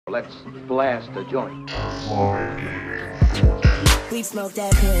Let's blast a joint. We smoke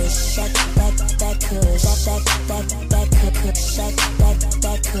that kush, that kush, that kush.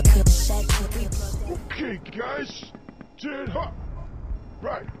 Okay, guys, turn up.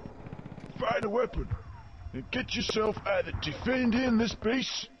 Right, find a weapon and get yourself either defending this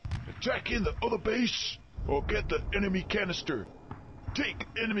base, attacking the other base, or get the enemy canister. Take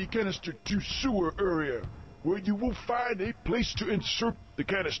enemy canister to sewer area, where you will find a place to insert the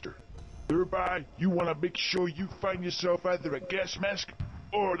canister. Thereby, you want to make sure you find yourself either a gas mask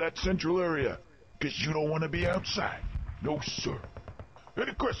or that central area, because you don't want to be outside. No, sir.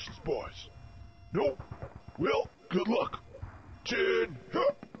 Any questions, boys? No? Well, good luck. Turn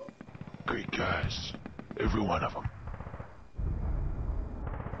up. Great guys. Every one of them.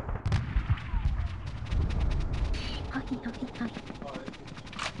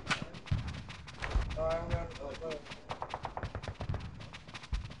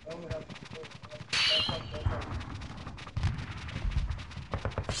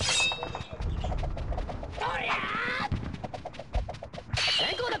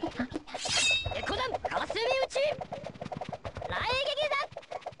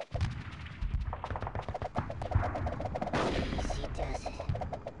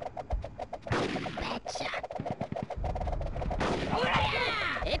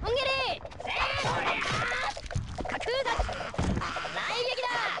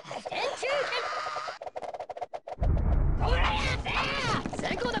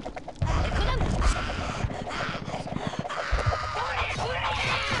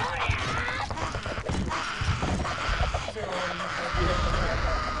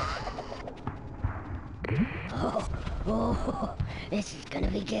 Oh, this is gonna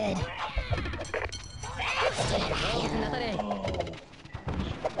be good.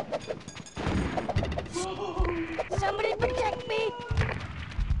 Somebody protect me!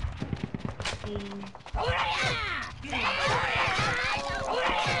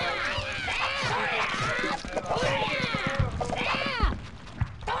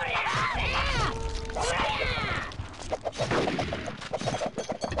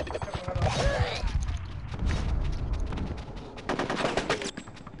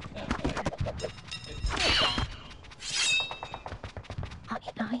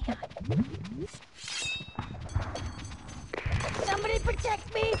 Somebody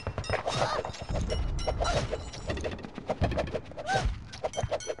protect me!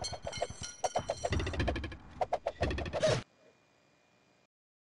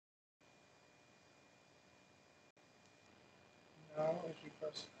 Now, if you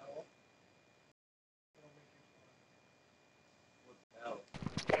press L, it'll make you fly.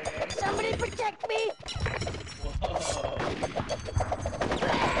 Somebody protect me!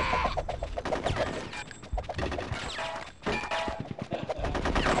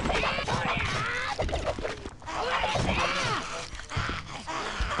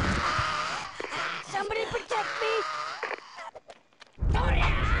 Somebody protect me!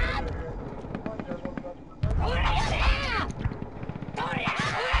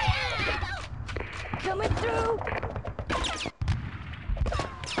 Coming through!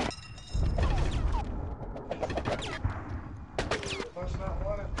 Must not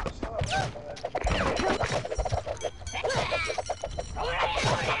want it to stop.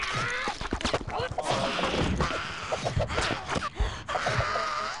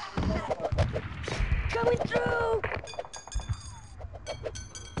 Coming through! Coming through!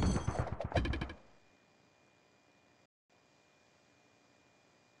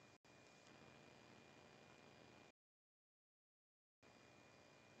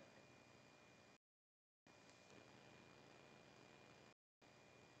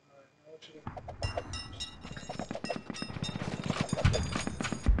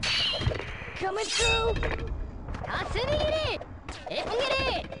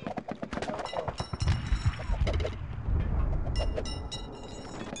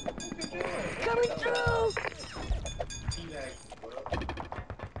 Coming through!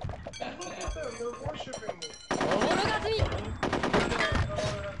 They're worshiping me.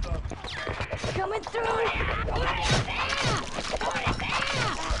 Coming through!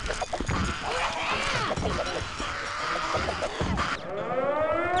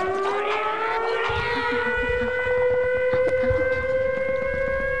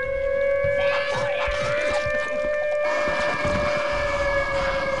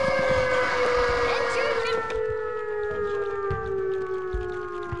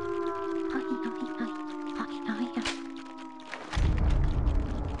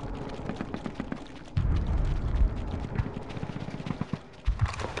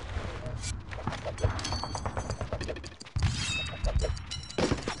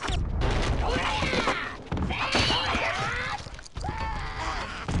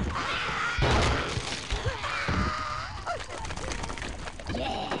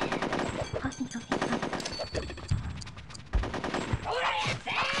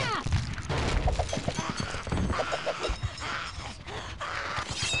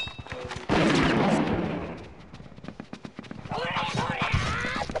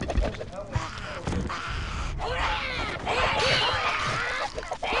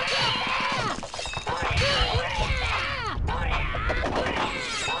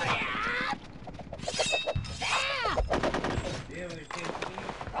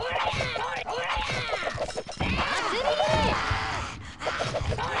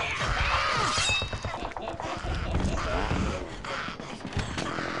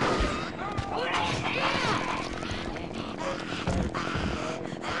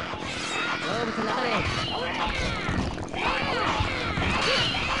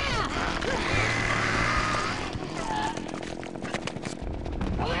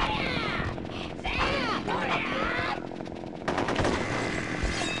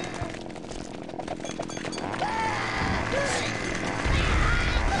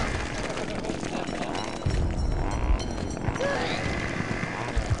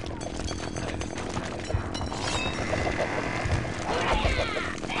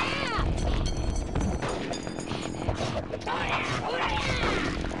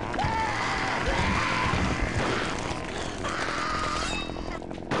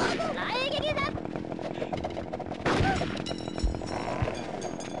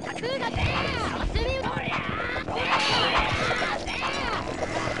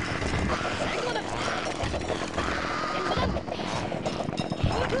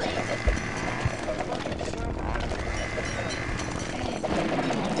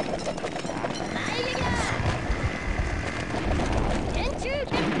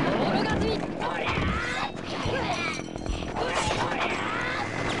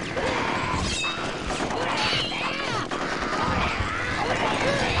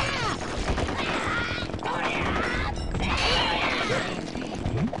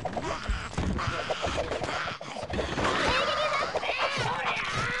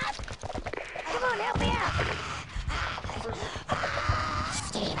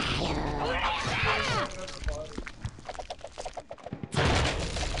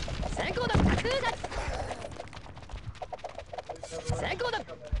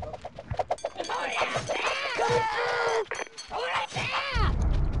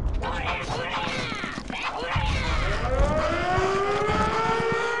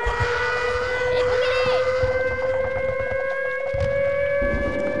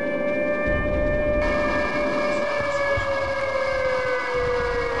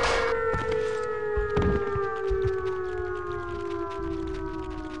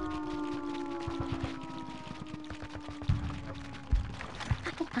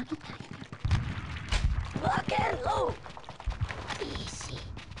 Lock and load.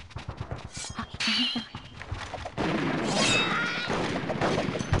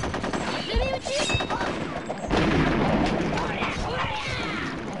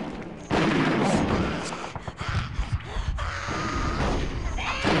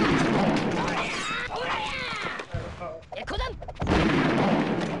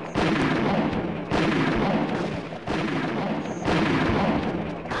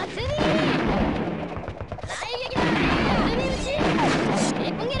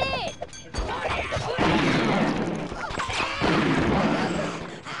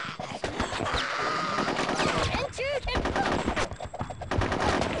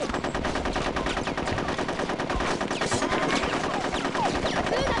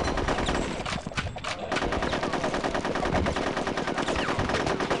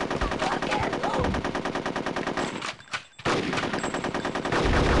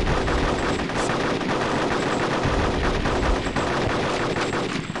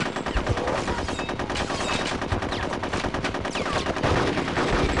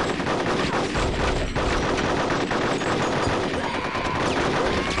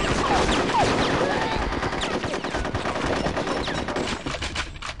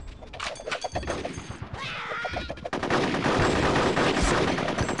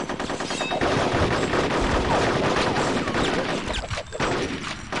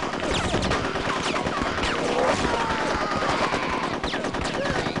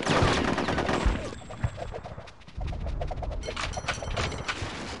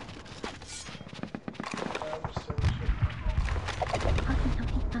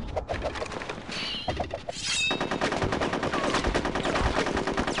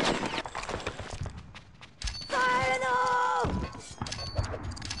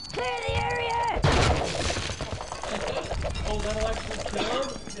 Oh, that'll actually kill him?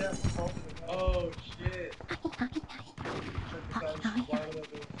 Yeah, both of them. Oh, shit. Check this out. Why would I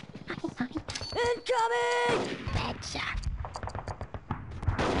do it? Incoming! Betcha.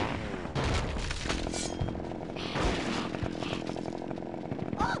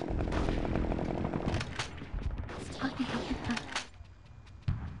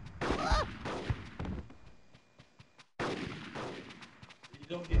 You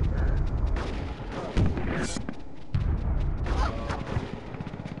don't get hurt.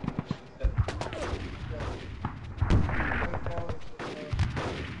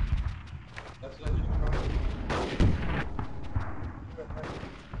 That's what I just tried.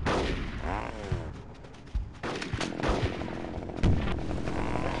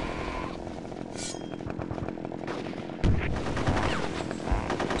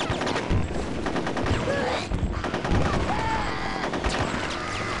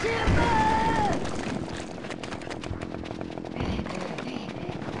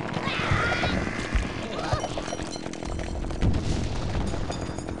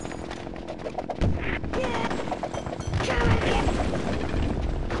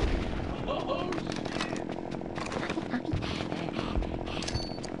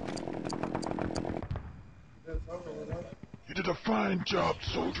 You did a fine job,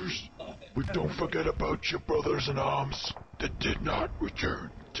 soldiers. We don't forget about your brothers in arms that did not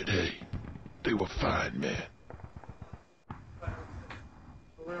return today. They were fine men. For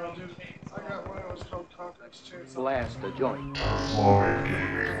real, dude. I got one that was called Conker's Chance. Blast the joint.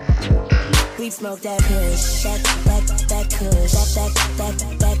 We smoke that kush, that kush, that kush,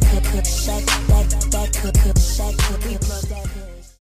 that kush, we smoke